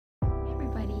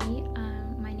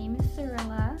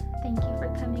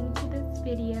coming to this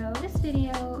video. This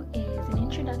video is an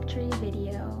introductory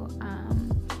video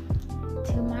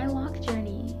to my lock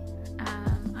journey.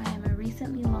 I am a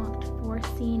recently locked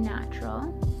 4C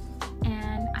natural,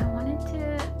 and I wanted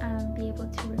to be able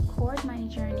to record my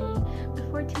journey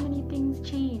before too many things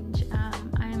change.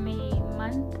 I'm a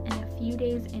month and a few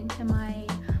days into my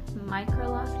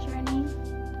Microlocs journey,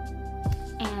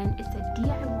 and it's a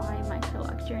DIY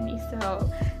Microlocs journey, so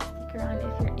stick around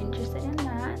if you're interested in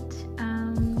that.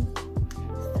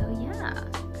 So yeah,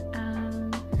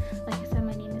 like I said,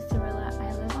 my name is Cyrilla.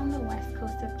 I live on the west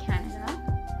coast of Canada,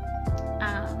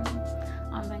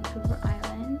 on Vancouver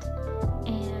Island,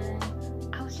 and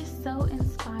I was just so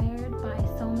inspired by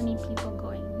so many people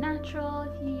going natural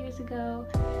a few years ago,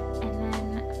 and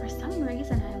then for some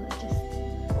reason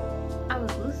I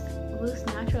was loose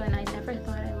natural, and I never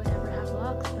thought I would ever have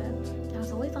locks, but I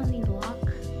was always on these lock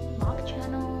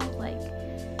channels,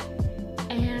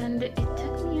 and it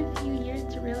took me a few years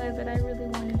to realize that I really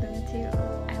wanted them too.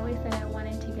 I always said I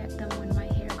wanted to get them when my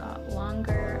hair got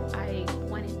longer. I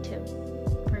wanted to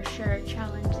for sure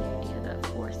challenge the idea that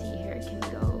 4C hair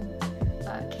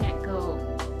can't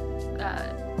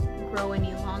grow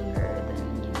any longer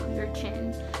than your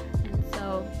chin, and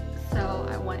so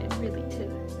I wanted really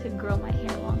to grow my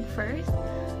hair long first,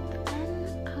 but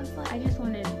then I was like, I just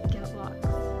wanted to get locks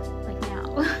like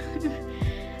now.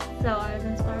 So I was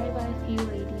inspired by a few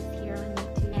ladies here on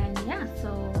YouTube, and yeah, so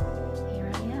here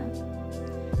I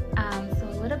am. So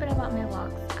a little bit about my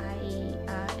locks. I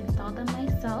installed them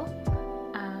myself,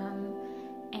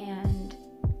 and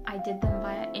I did them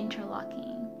via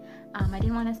interlocking. I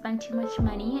didn't want to spend too much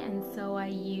money, and so I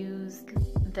used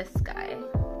this guy.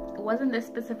 It wasn't this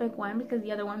specific one because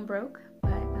the other one broke,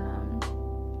 but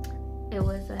it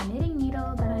was a knitting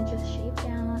needle that I just shaved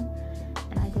down,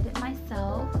 and I did it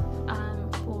myself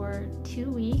for 2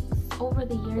 weeks. Over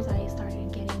the years, I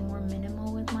started getting more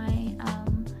minimal with my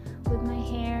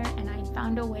hair, and I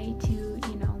found a way to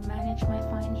manage my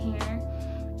fine hair.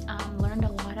 Learned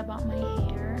a lot about my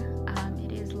hair.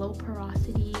 It is low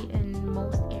porosity in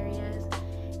most areas,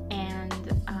 and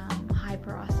high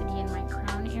porosity in my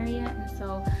crown area, and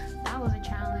so that was a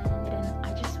challenge, and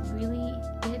I just really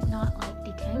did not like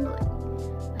detangling.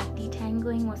 Like,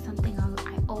 detangling was something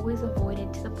I always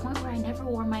avoided, to the point where I never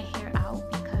wore my hair out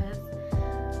because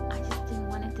I just didn't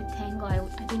want it to tangle. I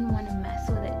didn't want to mess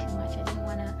with it too much. I didn't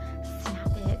want to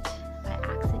snap it by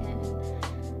accident,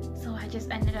 and so I just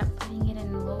ended up putting it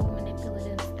in low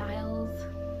manipulative styles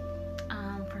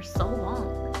for so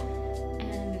long,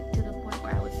 and to the point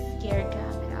where I was scared to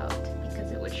have it out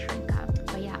because it would shrink up.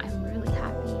 But yeah, I'm really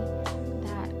happy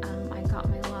that I got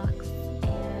my locks,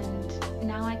 and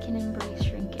now I can embrace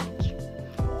shrinkage,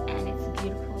 and it's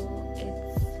beautiful.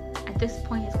 It's, at this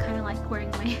point, it's kind of like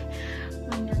wearing my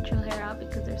natural hair out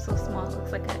because they're so small. It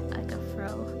looks like a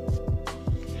fro.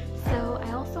 So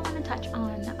I also want to touch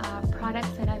on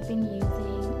products that I've been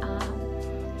using,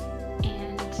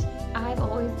 and I've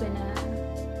always been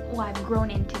I've grown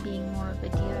into being more of a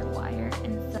DIYer,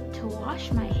 and so to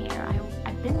wash my hair,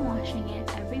 I've been washing it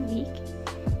every week,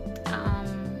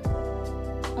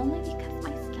 only because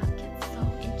my scalp gets so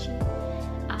itchy.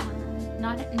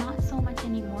 Not so much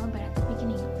anymore, but at the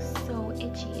beginning it was so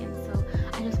itchy, and so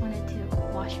I just wanted to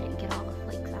wash it and get all the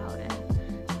flakes out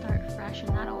and start fresh, and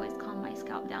that always calmed my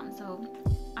scalp down. So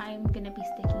I'm gonna be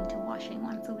sticking to washing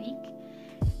once a week,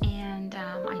 and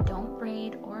I don't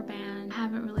braid or band. I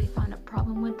haven't really found a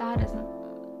problem with that, as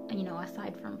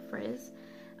aside from frizz,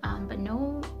 but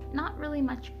not really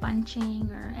much bunching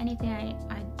or anything.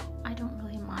 I don't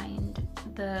really mind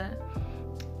the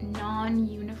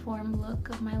non-uniform look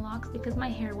of my locks because my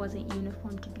hair wasn't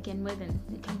uniform to begin with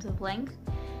in terms of length,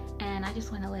 and I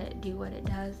just want to let it do what it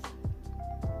does.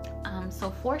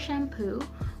 So for shampoo,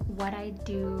 what I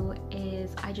do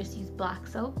is I just use black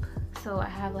soap. So I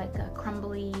have like a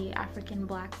crumbly African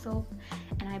black soap,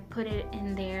 and I put it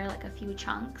in there, like a few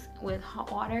chunks, with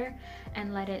hot water,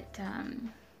 and let it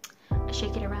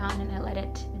shake it around, and I let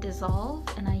it dissolve,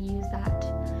 and I use that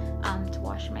to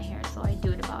wash my hair. So I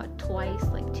do it about twice,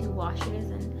 like 2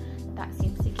 washes, and that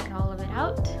seems to get all of it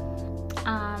out.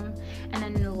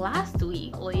 And then last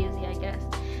week, lazy I guess,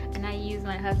 and I used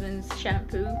my husband's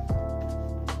shampoo,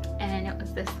 and it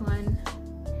was this one,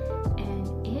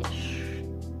 and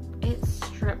it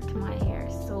stripped my hair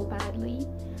so badly.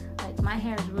 Like, my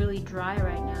hair is really dry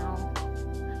right now,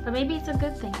 but maybe it's a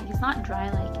good thing. Like, it's not dry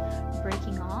like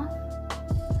breaking off,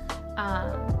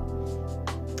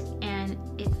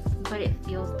 but it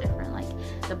feels different. Like,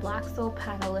 the black soap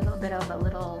had a little bit of I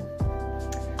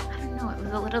don't know, it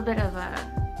was a little bit of a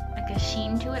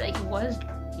sheen to it. Like, it was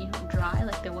you know, dry,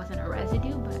 like there wasn't a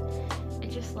residue, but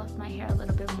it just left my hair a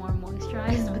little bit more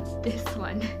moisturized with this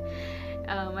one.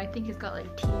 I think it's got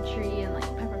like tea tree and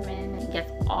like peppermint and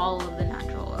gets all of the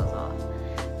natural oils off.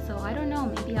 So I don't know,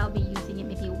 maybe I'll be using it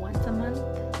maybe once a month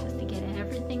just to get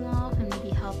everything off and maybe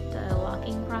help the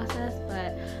locking process,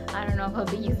 but I don't know if I'll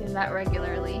be using that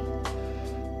regularly.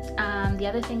 The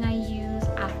other thing I use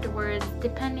afterwards,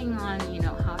 depending on, you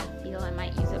know, how I feel, I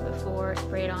might use it before,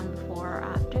 spray it on before or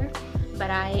after,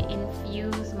 but I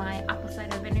infuse my apple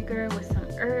cider vinegar with some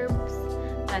herbs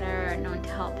that are known to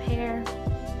help hair.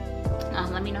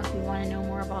 Let me know if you want to know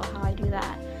more about how I do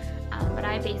that. But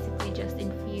I basically just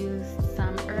infused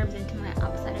some herbs into my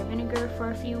apple cider vinegar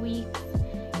for a few weeks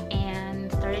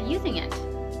and started using it,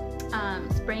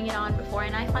 spraying it on before,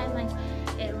 and I find like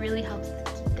it really helps to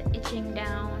keep the itching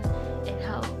down. It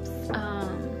helps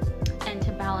and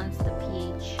to balance the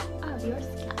pH of your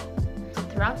scalp. So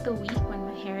throughout the week when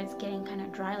my hair is getting kind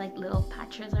of dry, like little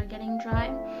patches are getting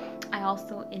dry, I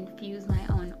also infuse my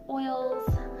own oils.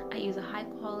 I use a high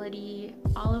quality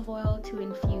olive oil to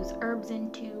infuse herbs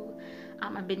into.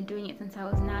 I've been doing it since I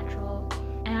was natural,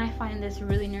 and I find this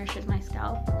really nourishes my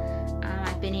scalp.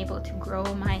 I've been able to grow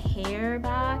my hair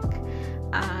back.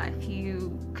 If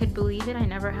you could believe it, I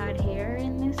never had hair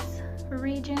in this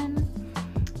region,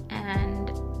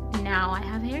 and now I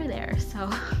have hair there. So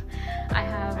I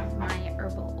have my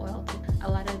herbal oil too. A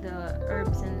lot of the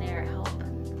herbs in there help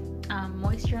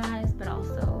moisturize, but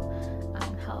also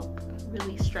help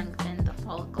really strengthen the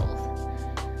follicles.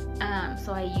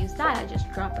 So I use that. I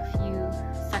just drop a few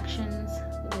sections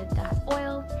with that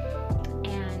oil,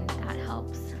 and that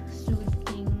helps soothe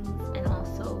things and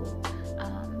also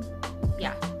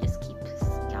yeah, just keep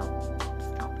scalp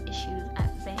issues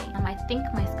at bay. I think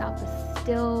my scalp is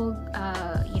still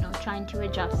you know, trying to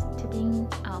adjust to being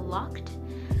locked,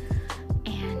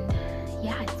 and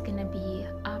yeah, it's gonna be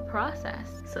a process.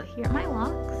 So here are my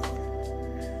locks.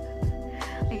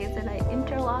 Like I said, I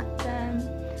interlock them.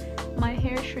 My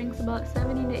hair shrinks about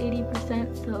 70 to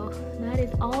 80%, so that is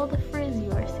all the frizz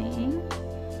you are seeing.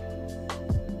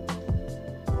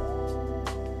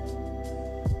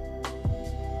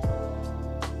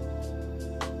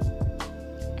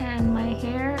 And my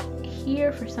hair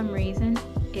here, for some reason,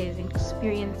 is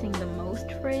experiencing the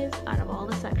most frizz out of all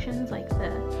the sections. Like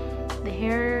the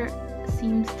hair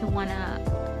seems to wanna,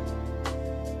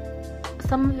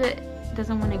 some of it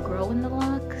doesn't want to grow in the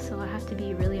lock, so I have to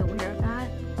be really aware of that.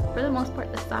 For the most part,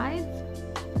 the sides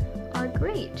are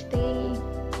great.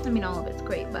 I mean, all of it's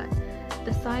great, but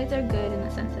the sides are good in the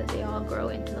sense that they all grow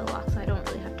into the lock, so I don't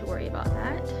really have to worry about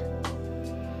that.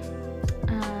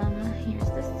 Here's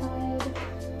this side.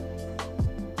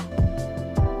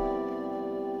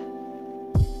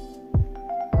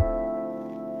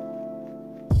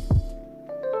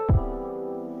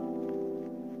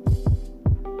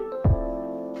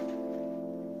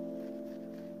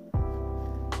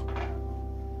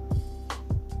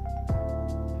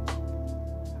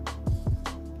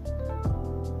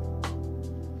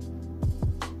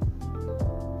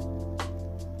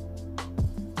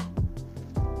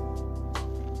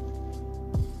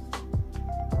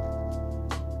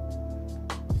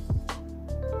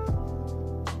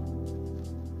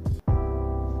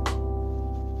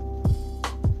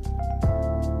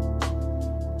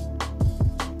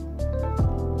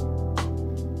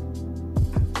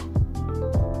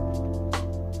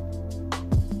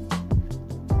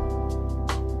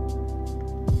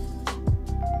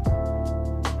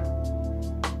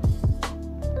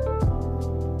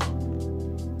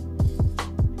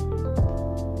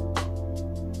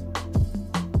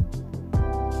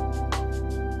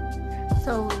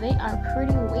 So they are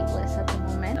pretty weightless at the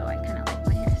moment, so I kind of like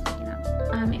my hair sticking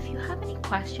up. If you have any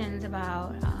questions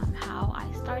about how I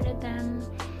started them,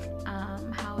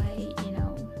 how I, you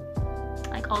know,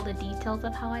 like all the details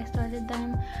of how I started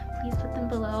them, please put them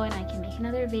below and I can make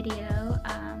another video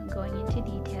going into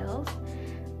details.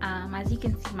 As you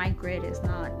can see, my grid is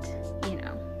not, you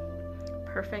know,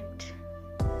 perfect,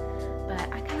 but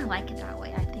I kind of like it that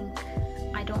way. I think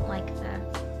I don't like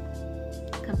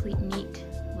the complete neat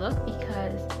look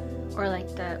because, or like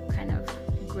the kind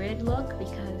of grid look,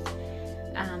 because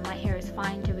my hair is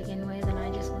fine to begin with, and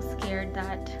I just was scared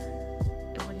that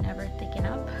it would never thicken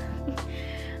up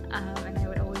and I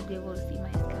would always be able to see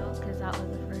my scalp, because that was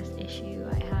the first issue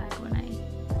I had when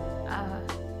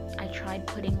I tried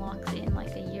putting locks in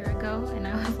like a year ago, and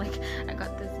I was like, I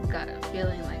got this gut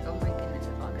feeling like, oh my goodness,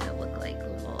 it's all gonna look like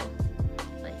little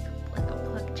like a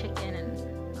plucked chicken, and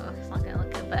oh, it's not gonna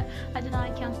look good. But I did not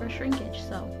account for shrinkage,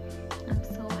 so I'm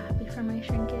so happy for my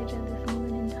shrinkage at this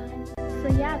moment in time. So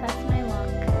yeah, that's my lock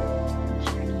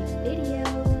journey video.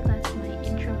 That's my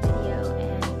intro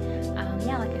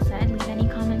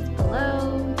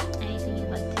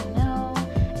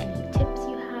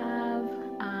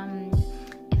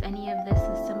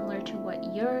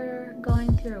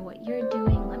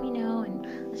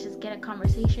get a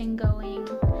conversation going.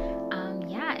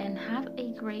 Yeah, and have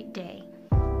a great day.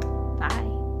 Bye.